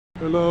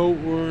Hello,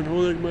 we're in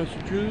Holyoke,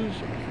 Massachusetts,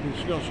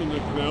 discussing the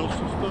canal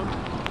system.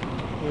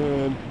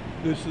 And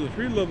this is a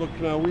 3-level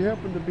canal. We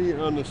happen to be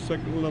on the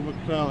 2nd level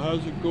canal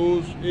as it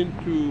goes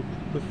into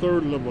the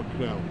 3rd level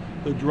canal.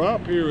 The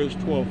drop here is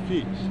 12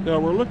 feet. Now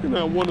we're looking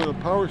at one of the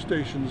power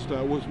stations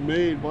that was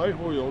made by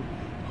Holyoke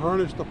to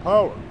harness the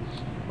power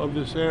of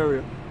this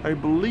area. I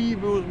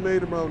believe it was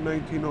made around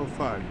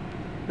 1905.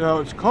 Now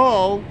it's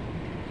called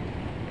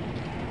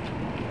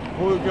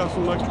Holyoke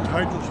Hydroelectric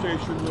Hydro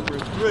Station number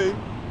 3.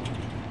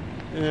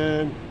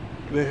 And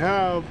they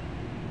have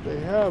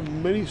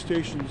many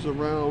stations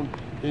around,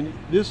 and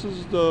this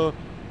is the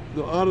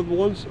out of the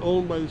ones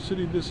owned by the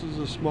city, this is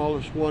the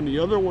smallest one. The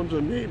other ones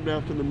are named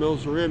after the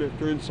mills they're in, if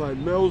they're inside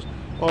mills,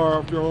 or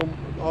if they're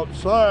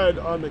outside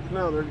on the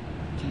canal,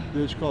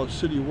 it's called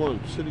City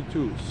 1, City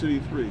 2, City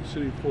 3,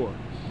 City 4.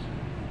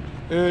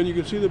 And you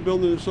can see the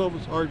building itself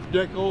is Art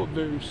Deco,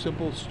 very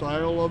simple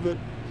style of it,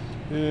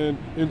 and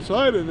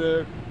inside of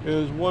there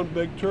is one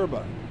big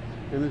turbine.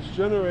 And it's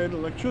generating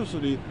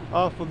electricity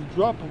off of the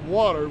drop of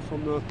water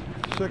from the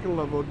 2nd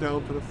level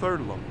down to the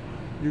 3rd level.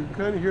 You can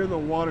kind of hear the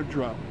water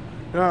drop.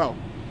 Now,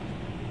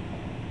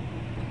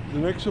 the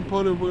next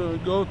component we're going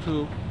to go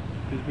to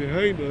is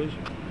behind us.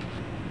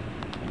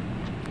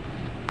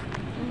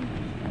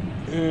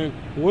 And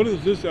what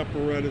is this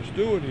apparatus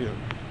doing here?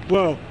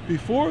 Well,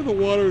 before the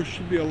water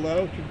should be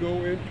allowed to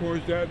go in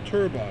towards that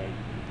turbine,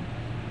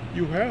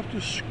 you have to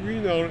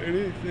screen out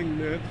anything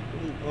that's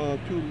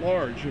too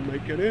large and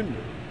might get in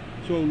there.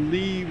 So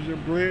leaves or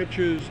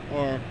branches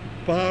or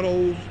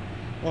bottles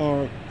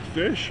or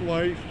fish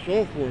life,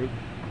 so forth.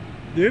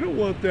 They don't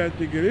want that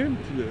to get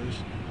into this.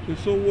 And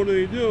so what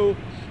do?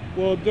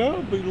 Well,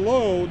 down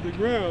below the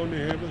ground they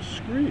have a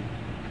screen.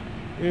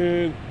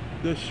 And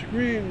the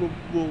screen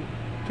will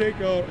take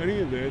out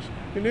any of this.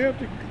 And they have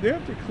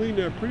to clean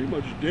that pretty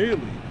much daily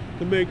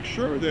to make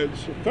sure that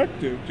it's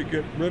effective to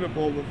get rid of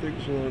all the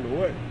things along the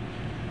way.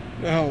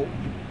 Now,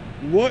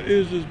 what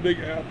is this big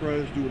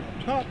apparatus doing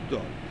up top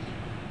though?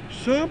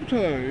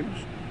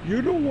 Sometimes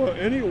you don't want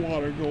any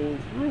water going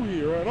through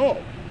here at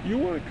all. You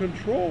want to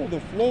control the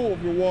flow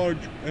of the water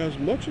as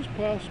much as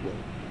possible.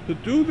 To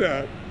do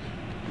that,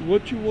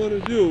 what you want to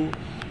do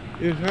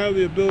is have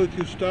the ability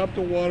to stop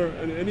the water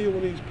at any one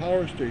of these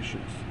power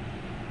stations.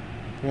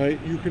 Right?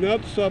 You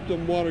cannot stop the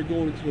water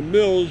going into the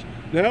mills.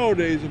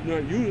 Nowadays, if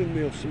you're not using them,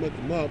 they'll cement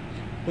them up.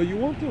 But you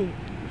want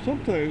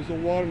sometimes the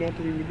water not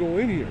to even go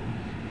in here.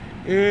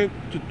 And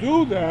to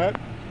do that,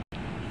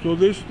 so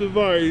this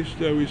device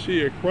that we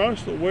see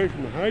across the way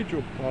from the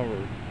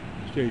hydropower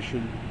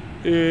station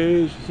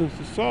is, since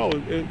it's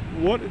solid, and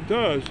what it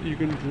does, you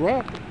can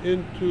drop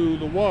into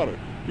the water.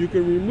 You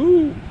can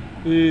remove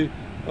the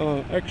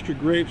extra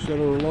grapes that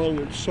are along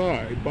its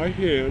side by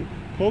hand,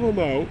 pull them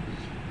out,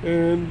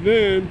 and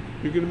then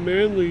you can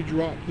manually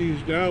drop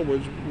these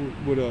downwards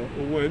with a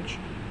winch,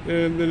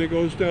 and then it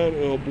goes down and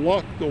it'll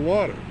block the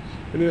water.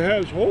 And it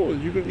has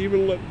holes. You can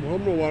even let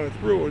the water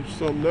through, and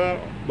some not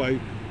by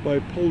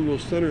pulling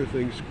those center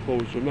things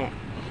closed or not.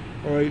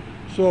 All right,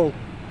 so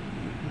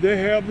they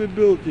have the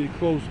ability to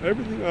close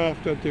everything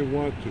off that they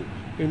want to,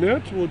 and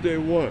that's what they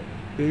want.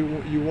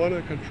 You want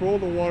to control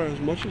the water as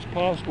much as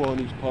possible on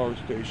these power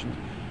stations.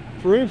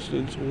 For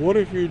instance, what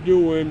if you're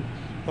doing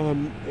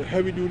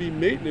heavy-duty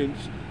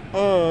maintenance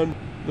on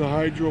the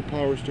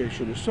hydropower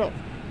station itself?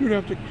 You'd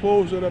have to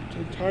close it up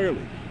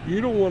entirely.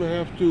 You don't want to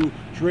have to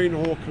drain the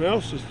whole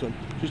canal system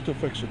just to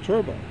fix a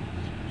turbine.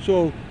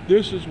 So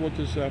this is what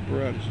this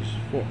apparatus is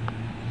for.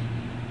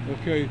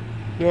 Okay,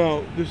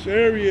 now this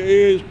area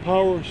is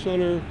power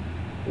center,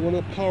 one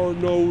of the power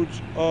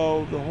nodes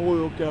of the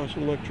Holyoke Gas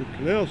and Electric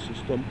Canal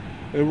System,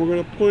 and we're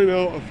going to point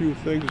out a few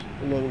things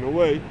along the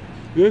way.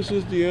 This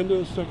is the end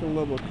of the 2nd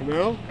level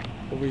canal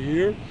over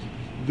here.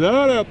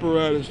 That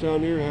apparatus down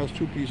here has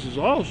 2 pieces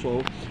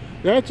also.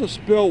 That's a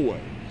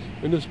spillway,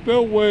 and the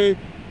spillway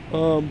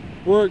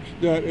works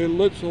that it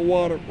lets the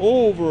water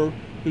over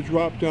to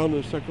drop down the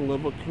 2nd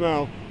level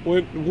canal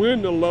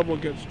when the level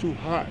gets too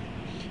high,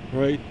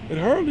 right? It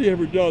hardly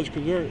ever does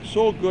because they're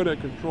so good at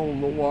controlling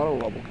the water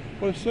level.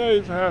 But say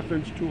it's a ½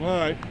 inch too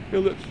high, it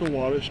lets the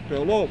water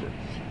spill over.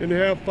 And they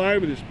have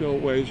 5 of these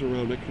spillways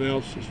around the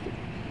canal system,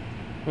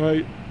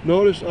 right?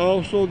 Notice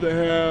also they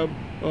have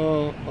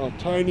a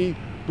tiny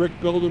brick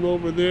building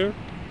over there,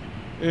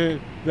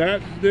 and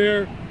that's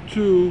there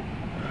to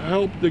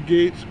help the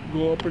gates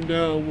go up and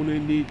down when they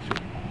need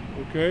to,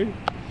 okay?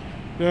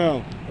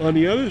 Now, on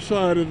the other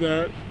side of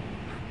that,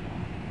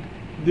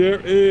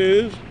 there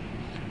is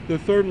the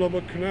 3rd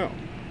level canal.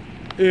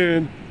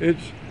 And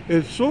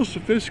it's so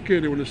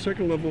sophisticated when the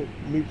 2nd level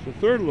meets the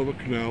 3rd level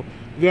canal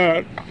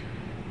that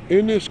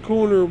in this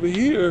corner over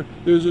here,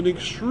 there's an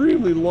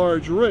extremely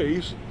large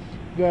race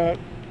that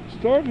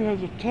started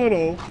as a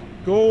tunnel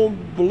going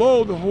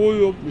below the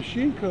Holyoke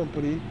Machine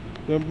Company,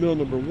 the mill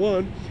number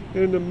 1,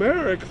 and the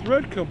Merrick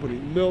Thread Company,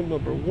 mill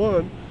number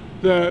 1,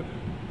 that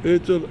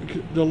it's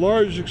the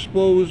largest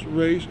exposed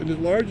race and the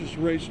largest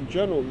race in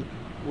general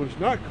when it's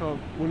not covered,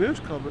 when it's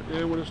covered,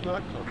 and when it's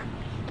not covered.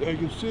 You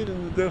can see it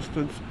in the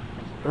distance.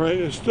 All right,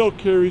 it still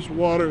carries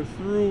water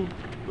through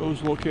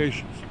those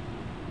locations.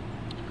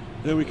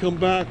 Then we come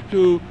back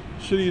to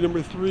city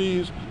number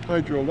 3's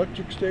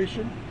hydroelectric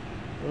station,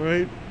 all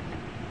right?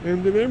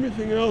 And then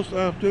everything else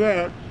after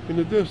that in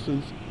the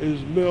distance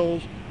is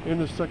mills in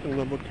the second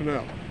level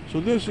canal. So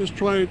this is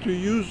trying to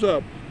use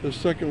up the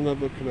second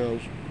level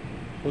canals,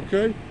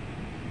 okay?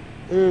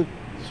 And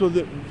so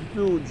that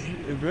through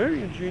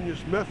very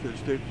ingenious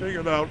methods, they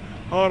figured out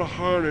how to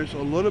harness a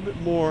little bit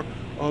more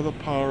of the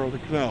power of the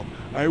canal.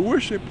 I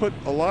wish they put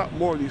a lot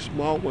more of these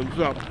small ones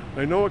up.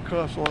 I know it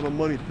costs a lot of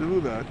money to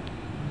do that,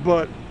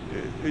 but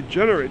it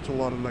generates a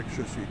lot of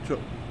electricity too.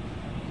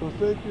 So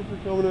thank you for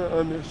coming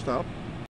on this stop.